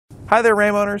Hi there,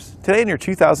 Ram owners. Today in your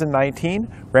 2019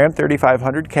 Ram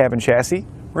 3500 cabin chassis,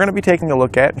 we're going to be taking a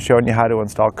look at and showing you how to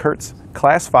install CURT's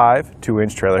Class 5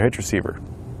 2-inch trailer hitch receiver.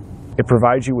 It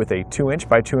provides you with a 2-inch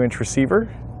by 2-inch receiver,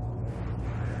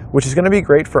 which is going to be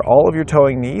great for all of your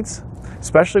towing needs,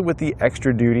 especially with the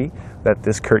extra duty that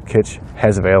this CURT hitch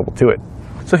has available to it.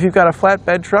 So if you've got a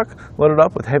flatbed truck loaded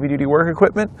up with heavy-duty work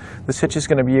equipment, this hitch is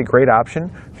going to be a great option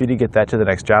for you to get that to the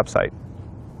next job site.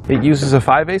 It uses a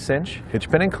 5/8" hitch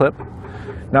pin and clip.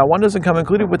 Now, one doesn't come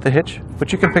included with the hitch,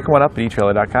 but you can pick one up at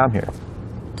etrailer.com here.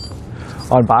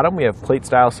 On bottom, we have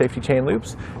plate-style safety chain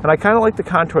loops, and I kind of like the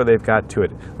contour they've got to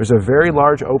it. There's a very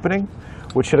large opening,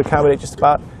 which should accommodate just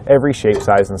about every shape,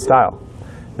 size, and style.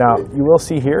 Now, you will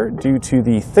see here, due to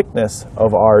the thickness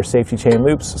of our safety chain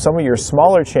loops, some of your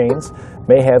smaller chains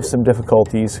may have some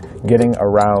difficulties getting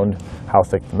around how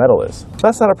thick the metal is.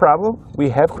 That's not a problem. We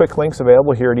have quick links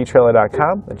available here at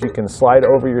etrailer.com that you can slide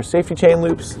over your safety chain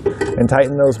loops and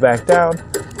tighten those back down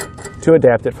to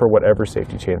adapt it for whatever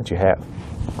safety chain that you have.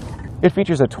 It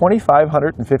features a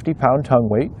 2,550 pound tongue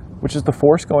weight, which is the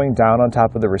force going down on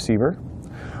top of the receiver,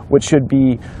 which should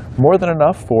be more than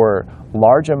enough for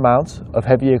large amounts of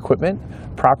heavy equipment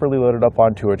properly loaded up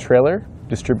onto a trailer,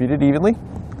 distributed evenly.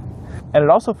 And it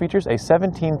also features a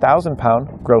 17,000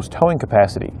 pound gross towing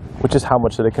capacity, which is how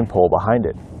much that it can pull behind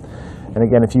it. And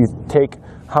again, if you take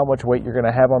how much weight you're going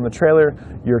to have on the trailer,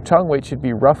 your tongue weight should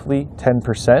be roughly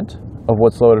 10% of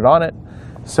what's loaded on it.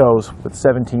 So with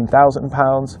 17,000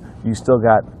 pounds, you still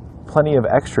got plenty of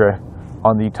extra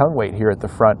on the tongue weight here at the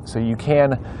front, so you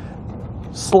can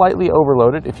slightly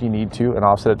overload it if you need to and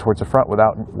offset it towards the front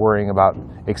without worrying about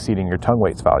exceeding your tongue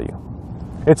weight's value.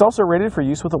 It's also rated for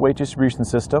use with a weight distribution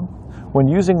system. When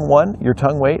using one, your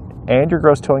tongue weight and your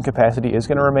gross towing capacity is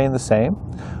going to remain the same.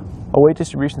 A weight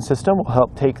distribution system will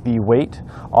help take the weight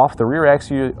off the rear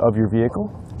axle of your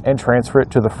vehicle and transfer it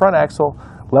to the front axle,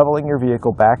 leveling your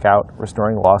vehicle back out,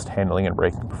 restoring lost handling and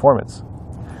braking performance.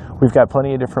 We've got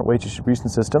plenty of different weight distribution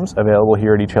systems available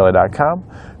here at etrailer.com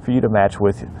for you to match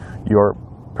with your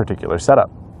particular setup.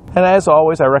 And as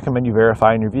always, I recommend you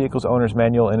verify in your vehicle's owner's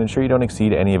manual and ensure you don't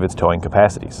exceed any of its towing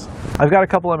capacities. I've got a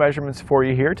couple of measurements for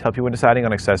you here to help you when deciding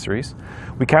on accessories.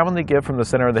 We commonly give from the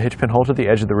center of the hitch pin hole to the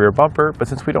edge of the rear bumper, but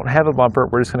since we don't have a bumper,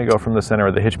 we're just going to go from the center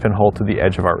of the hitch pin hole to the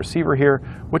edge of our receiver here,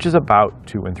 which is about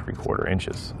 2 3/4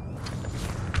 inches.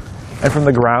 And from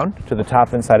the ground to the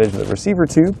top inside edge of the receiver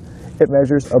tube, it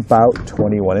measures about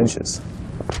 21 inches.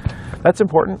 That's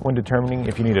important when determining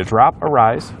if you need a drop, a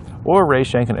rise, or a raise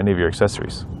shank on any of your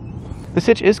accessories. This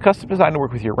hitch is custom designed to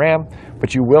work with your Ram,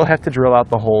 but you will have to drill out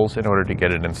the holes in order to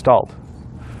get it installed.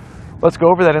 Let's go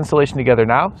over that installation together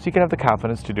now so you can have the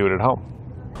confidence to do it at home.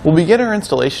 We'll begin our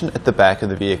installation at the back of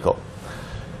the vehicle.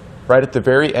 Right at the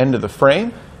very end of the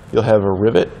frame, you'll have a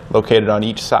rivet located on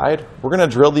each side. We're going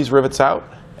to drill these rivets out,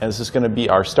 and this is going to be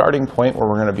our starting point where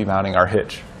we're going to be mounting our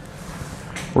hitch.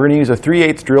 We're going to use a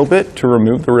 3/8 drill bit to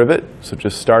remove the rivet, so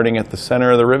just starting at the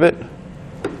center of the rivet,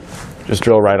 just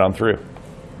drill right on through.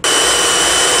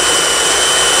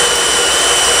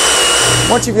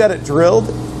 Once you've got it drilled,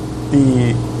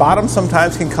 the bottom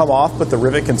sometimes can come off, but the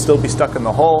rivet can still be stuck in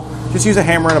the hole. Just use a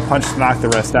hammer and a punch to knock the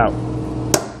rest out.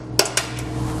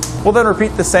 We'll then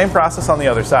repeat the same process on the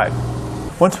other side.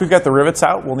 Once we've got the rivets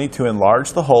out, we'll need to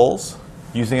enlarge the holes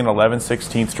using an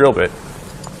 11/16 drill bit.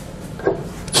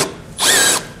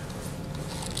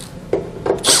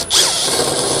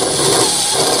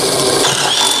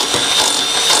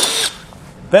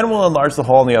 Then we'll enlarge the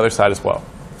hole on the other side as well.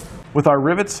 With our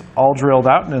rivets all drilled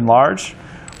out and enlarged,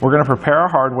 we're going to prepare our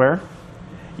hardware.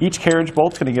 Each carriage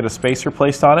bolt's going to get a spacer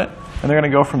placed on it, and they're going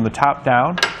to go from the top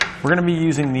down. We're going to be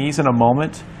using these in a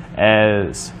moment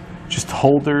as just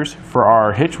holders for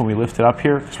our hitch when we lift it up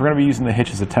here, because we're going to be using the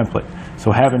hitch as a template.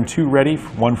 So having two ready,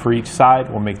 one for each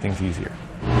side, will make things easier.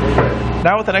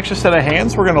 Now with an extra set of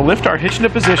hands, we're going to lift our hitch into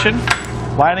position,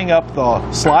 lining up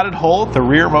the slotted hole at the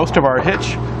rearmost of our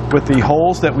hitch with the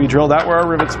holes that we drilled out where our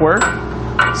rivets were.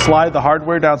 Slide the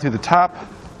hardware down through the top,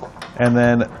 and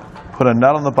then put a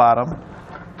nut on the bottom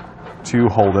to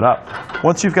hold it up.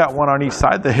 Once you've got one on each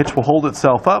side, the hitch will hold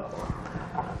itself up,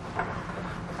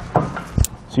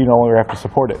 so you no longer have to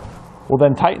support it. We'll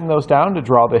then tighten those down to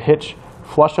draw the hitch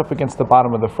flush up against the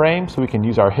bottom of the frame, so we can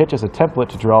use our hitch as a template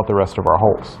to drill out the rest of our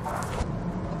holes.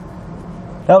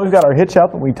 Now that we've got our hitch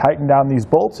up and we tightened down these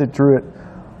bolts, it drew it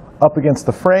up against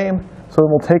the frame. So then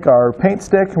we'll take our paint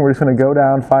stick and we're just going to go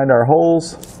down, find our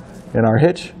holes in our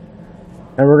hitch,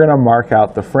 and we're going to mark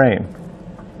out the frame.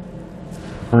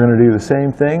 We're going to do the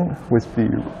same thing with the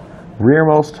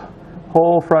rearmost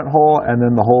hole, front hole, and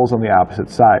then the holes on the opposite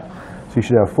side. So you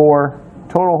should have 4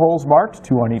 total holes marked,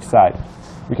 2 on each side.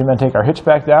 We can then take our hitch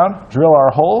back down, drill our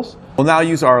holes. We'll now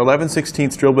use our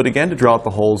 11/16 drill bit again to drill out the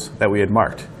holes that we had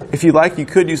marked. If you like, you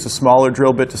could use a smaller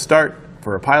drill bit to start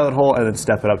for a pilot hole and then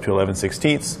step it up to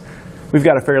 11/16. We've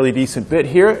got a fairly decent bit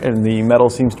here, and the metal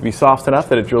seems to be soft enough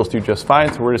that it drills through just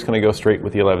fine, so we're just going to go straight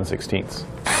with the 11/16.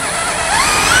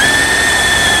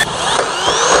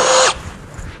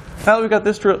 Now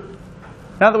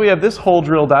that we have this hole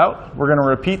drilled out, we're going to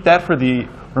repeat that for the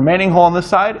remaining hole on this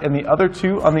side and the other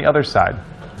two on the other side.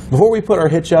 Before we put our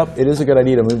hitch up, it is a good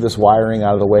idea to move this wiring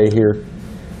out of the way here.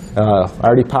 I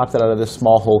already popped it out of this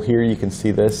small hole here. You can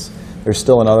see this. There's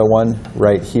still another one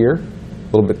right here,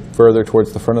 a little bit further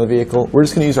towards the front of the vehicle. We're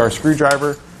just going to use our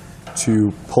screwdriver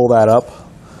to pull that up.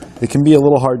 It can be a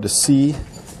little hard to see.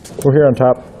 We're here on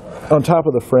top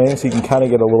of the frame, so you can kind of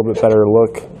get a little bit better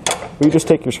look. You just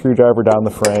take your screwdriver down the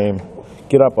frame,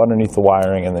 get up underneath the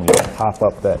wiring, and then you pop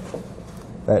up that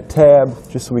tab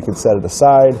just so we can set it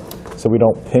aside so we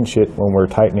don't pinch it when we're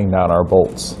tightening down our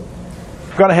bolts.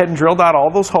 We've gone ahead and drilled out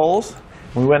all those holes.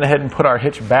 We went ahead and put our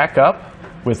hitch back up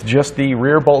with just the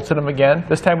rear bolts in them again.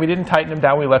 This time we didn't tighten them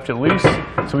down, we left it loose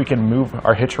so we can move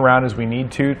our hitch around as we need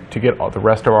to get the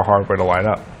rest of our hardware to line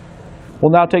up.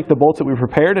 We'll now take the bolts that we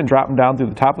prepared and drop them down through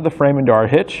the top of the frame into our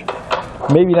hitch.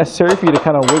 It may be necessary for you to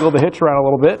kind of wiggle the hitch around a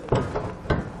little bit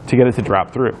to get it to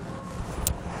drop through.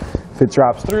 If it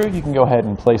drops through, you can go ahead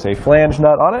and place a flange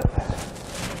nut on it.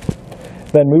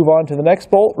 Then move on to the next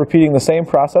bolt, repeating the same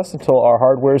process until our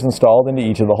hardware is installed into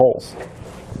each of the holes.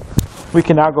 We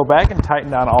can now go back and tighten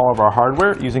down all of our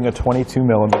hardware using a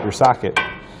 22mm socket.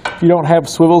 If you don't have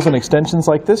swivels and extensions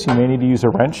like this, you may need to use a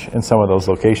wrench in some of those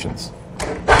locations.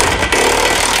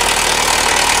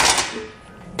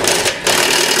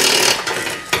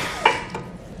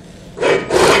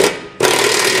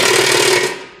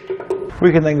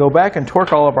 We can then go back and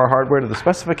torque all of our hardware to the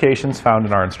specifications found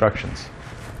in our instructions.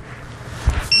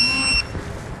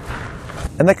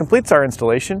 And that completes our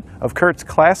installation of CURT's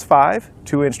Class 5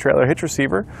 2-inch trailer hitch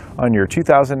receiver on your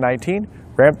 2019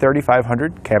 Ram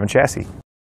 3500 cab and chassis.